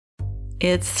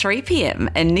It's 3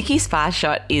 p.m. and Nicky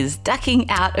Sparshott is ducking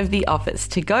out of the office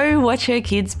to go watch her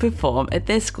kids perform at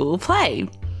their school play.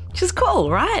 Which is cool,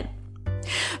 right?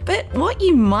 But what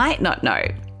you might not know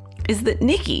is that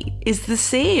Nicky is the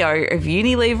CEO of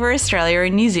Unilever Australia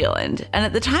and New Zealand, and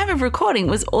at the time of recording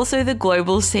was also the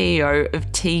global CEO of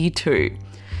T2.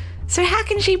 So how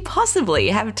can she possibly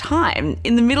have time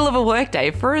in the middle of a workday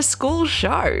for a school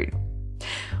show?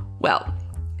 Well,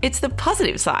 it's the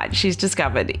positive side she's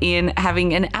discovered in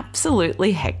having an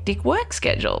absolutely hectic work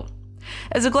schedule.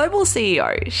 As a global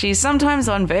CEO, she's sometimes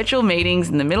on virtual meetings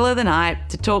in the middle of the night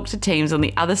to talk to teams on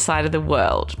the other side of the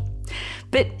world.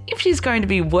 But if she's going to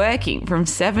be working from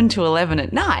 7 to 11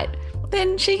 at night,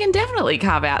 then she can definitely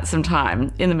carve out some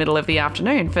time in the middle of the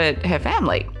afternoon for her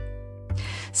family.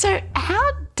 So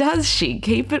how does she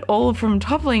keep it all from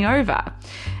toppling over?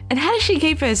 And how does she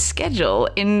keep her schedule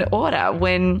in order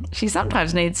when she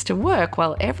sometimes needs to work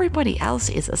while everybody else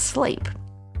is asleep?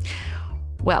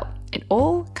 Well, it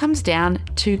all comes down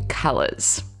to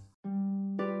colours.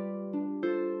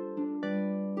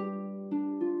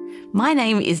 My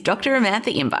name is Dr.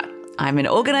 Amantha Imber. I'm an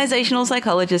organisational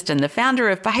psychologist and the founder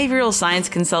of behavioural science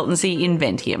consultancy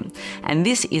Inventium. And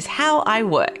this is How I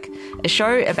Work, a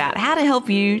show about how to help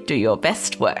you do your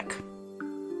best work.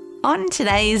 On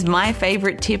today's My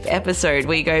Favourite Tip episode,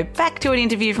 we go back to an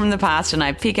interview from the past and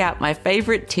I pick out my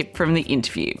favourite tip from the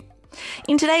interview.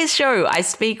 In today's show, I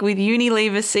speak with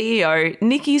Unilever CEO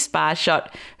Nicky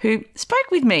Sparshott, who spoke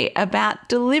with me about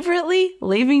deliberately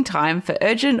leaving time for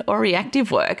urgent or reactive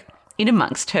work in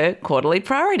amongst her quarterly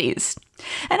priorities.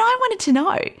 And I wanted to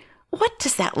know, what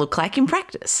does that look like in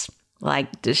practice?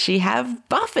 Like, does she have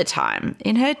buffer time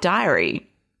in her diary?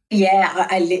 Yeah,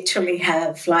 I literally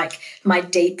have, like, my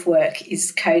deep work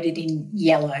is coded in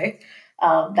yellow.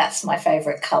 That's my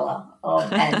favourite colour.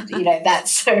 And,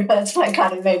 that's my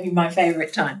kind of maybe my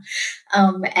favourite time.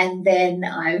 And then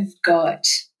I've got,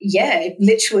 it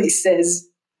literally says,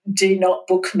 do not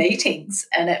book meetings,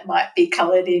 and it might be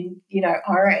coloured in,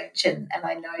 orange, and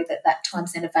I know that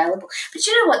time's then available. But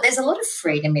you know what? There's a lot of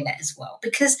freedom in it as well,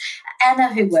 because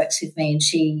Anna, who works with me, and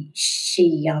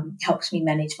she helps me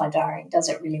manage my diary and does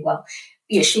it really well.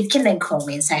 Yeah, she can then call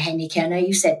me and say, hey, Nicky, I know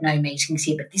you said no meetings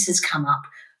here, but this has come up.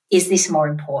 Is this more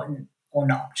important or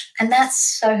not? And that's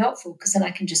so helpful, because then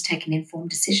I can just take an informed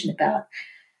decision about,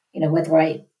 whether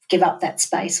I give up that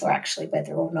space or actually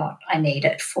whether or not I need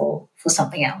it for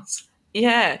something else.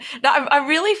 Yeah. No, I'm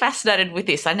really fascinated with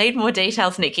this. I need more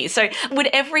details, Nicky. So would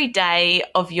every day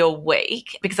of your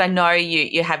week, because I know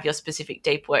you have your specific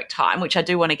deep work time, which I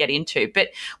do want to get into,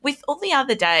 but with all the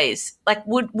other days, like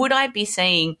would I be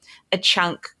seeing a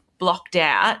chunk blocked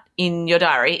out in your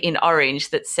diary in orange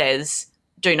that says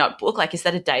do not book? Like, is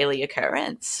that a daily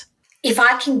occurrence? If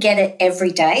I can get it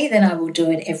every day, then I will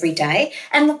do it every day.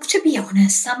 And look, to be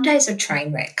honest, some days are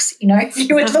train wrecks. If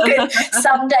you would look at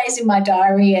some days in my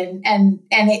diary and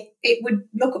it would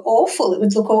look awful. It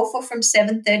would look awful from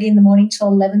 7:30 in the morning till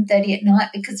 11:30 at night,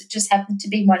 because it just happened to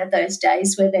be one of those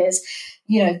days where there's,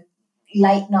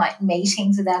 late night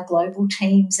meetings with our global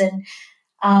teams, and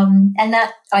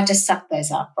that I just suck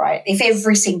those up, right? If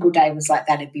every single day was like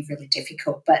that, it'd be really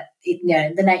difficult. But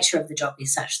the nature of the job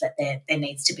is such that there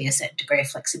needs to be a certain degree of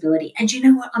flexibility. And you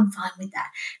know what? I'm fine with that,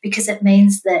 because it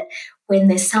means that when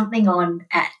there's something on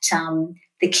at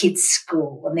the kids'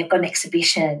 school and they've got an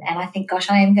exhibition, and I think, gosh,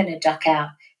 I am going to duck out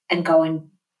and go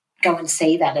and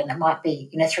see that, and it might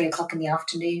be 3:00 in the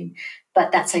afternoon,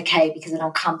 but that's okay, because then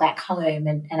I'll come back home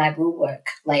and I will work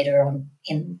later on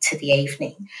into the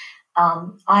evening.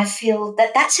 I feel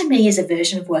that to me is a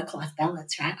version of work-life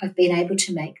balance, right? I've been able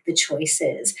to make the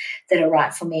choices that are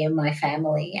right for me and my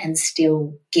family and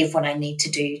still give what I need to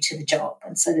do to the job.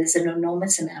 And so there's an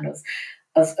enormous amount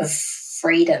of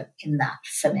freedom in that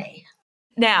for me.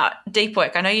 Now, deep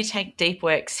work. I know you take deep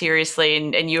work seriously,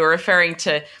 and you were referring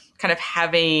to kind of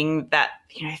having that,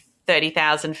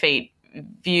 30,000 feet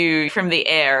view from the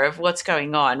air of what's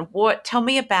going on. Tell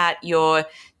me about your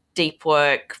deep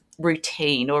work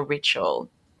routine or ritual.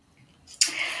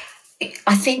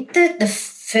 I think that the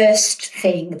first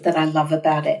thing that I love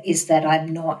about it is that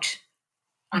I'm not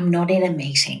in a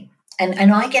meeting,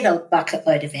 and I get a bucket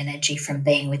load of energy from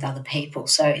being with other people.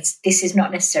 So this is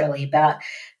not necessarily about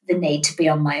the need to be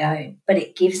on my own, but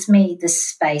it gives me the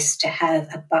space to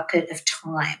have a bucket of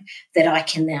time that I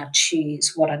can now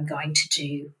choose what I'm going to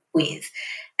do with.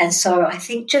 And so I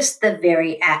think just the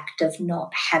very act of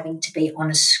not having to be on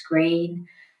a screen,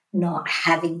 not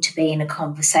having to be in a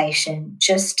conversation,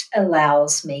 just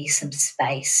allows me some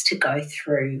space to go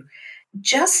through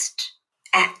just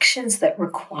actions that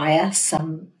require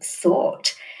some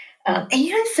thought. And,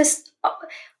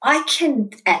 I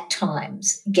can at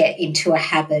times get into a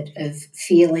habit of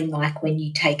feeling like when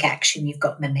you take action, you've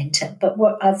got momentum. But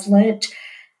what I've learnt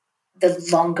the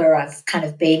longer I've kind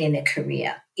of been in a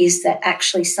career is that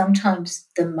actually sometimes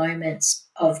the moments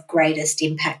of greatest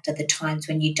impact are the times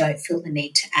when you don't feel the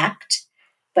need to act,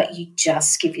 but you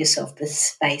just give yourself the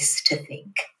space to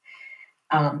think.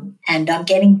 And I'm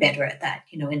getting better at that.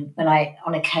 You know, when I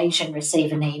on occasion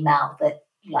receive an email that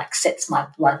like sets my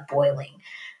blood boiling,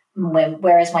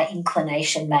 whereas my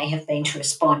inclination may have been to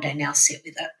respond, I now sit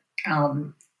with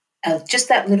it just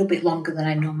that little bit longer than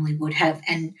I normally would have.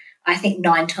 And I think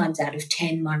 9 times out of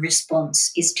 10, my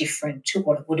response is different to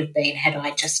what it would have been had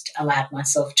I just allowed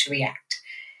myself to react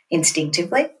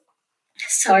instinctively.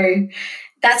 So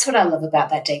that's what I love about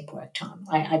that deep work time.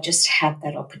 I just have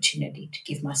that opportunity to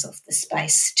give myself the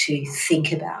space to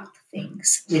think about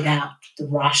things without the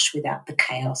rush, without the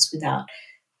chaos, without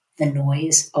the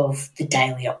noise of the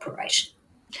daily operation.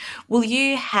 Will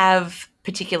you have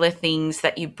particular things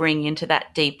that you bring into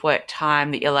that deep work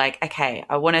time that you're like, okay,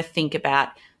 I want to think about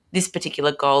this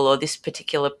particular goal or this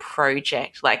particular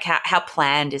project? Like how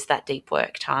planned is that deep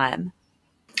work time?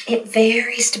 It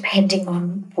varies depending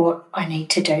on what I need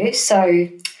to do. So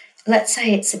let's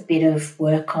say it's a bit of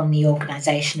work on the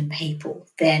organisation and people,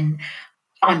 then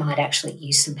I might actually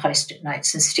use some Post-it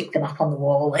notes and stick them up on the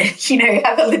wall and, you know,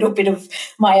 have a little bit of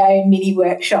my own mini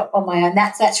workshop on my own.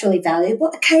 That's really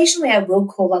valuable. Occasionally I will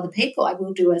call other people. I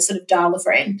will do a sort of dial a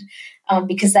friend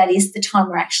because that is the time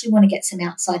where I actually want to get some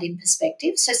outside-in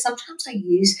perspective. So sometimes I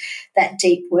use that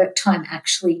deep work time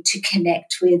actually to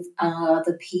connect with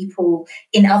the people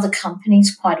in other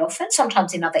companies quite often,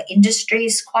 sometimes in other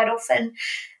industries quite often,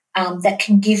 that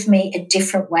can give me a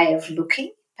different way of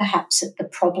looking perhaps at the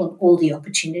problem or the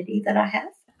opportunity that I have.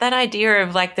 That idea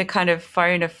of like the kind of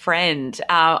phone a friend,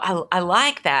 I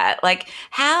like that. Like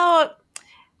how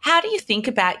do you think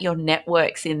about your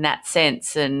networks in that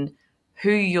sense and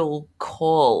who you'll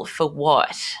call for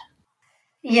what?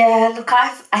 Yeah, look,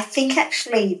 I think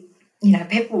actually, you know,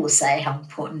 people will say how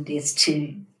important it is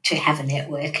to have a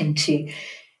network and to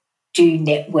do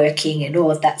networking and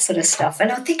all of that sort of stuff.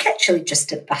 And I think actually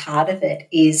just at the heart of it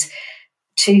is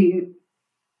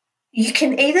you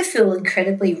can either feel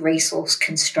incredibly resource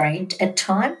constrained at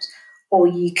times, or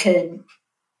you can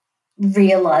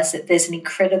realize that there's an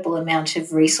incredible amount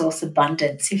of resource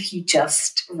abundance if you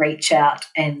just reach out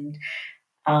and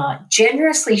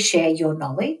generously share your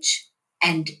knowledge,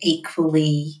 and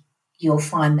equally you'll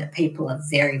find that people are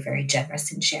very, very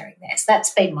generous in sharing theirs.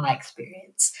 That's been my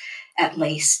experience, at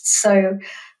least. So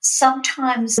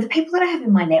sometimes the people that I have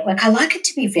in my network, I like it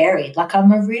to be varied. Like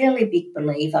I'm a really big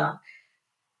believer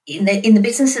in the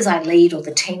businesses I lead or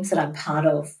the teams that I'm part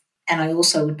of, and I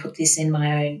also would put this in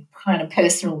my own kind of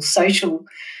personal social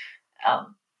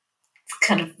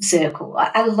kind of circle.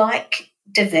 I like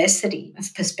diversity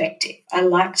of perspective. I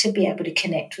like to be able to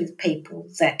connect with people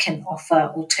that can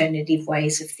offer alternative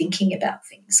ways of thinking about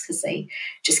things because they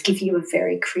just give you a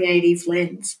very creative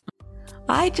lens.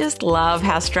 I just love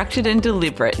how structured and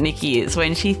deliberate Nicky is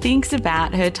when she thinks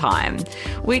about her time,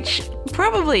 which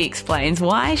probably explains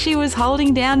why she was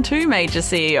holding down 2 major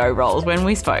CEO roles when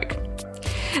we spoke.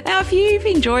 Now, if you've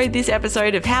enjoyed this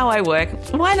episode of How I Work,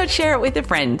 why not share it with a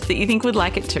friend that you think would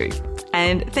like it too?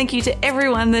 And thank you to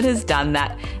everyone that has done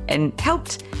that and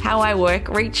helped How I Work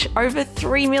reach over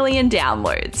 3 million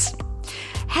downloads.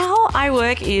 How I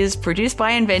Work is produced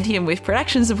by Inventium with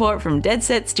production support from Dead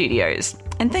Set Studios.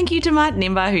 And thank you to Mark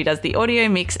Nimba, who does the audio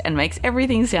mix and makes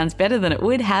everything sound better than it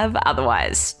would have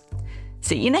otherwise.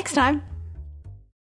 See you next time.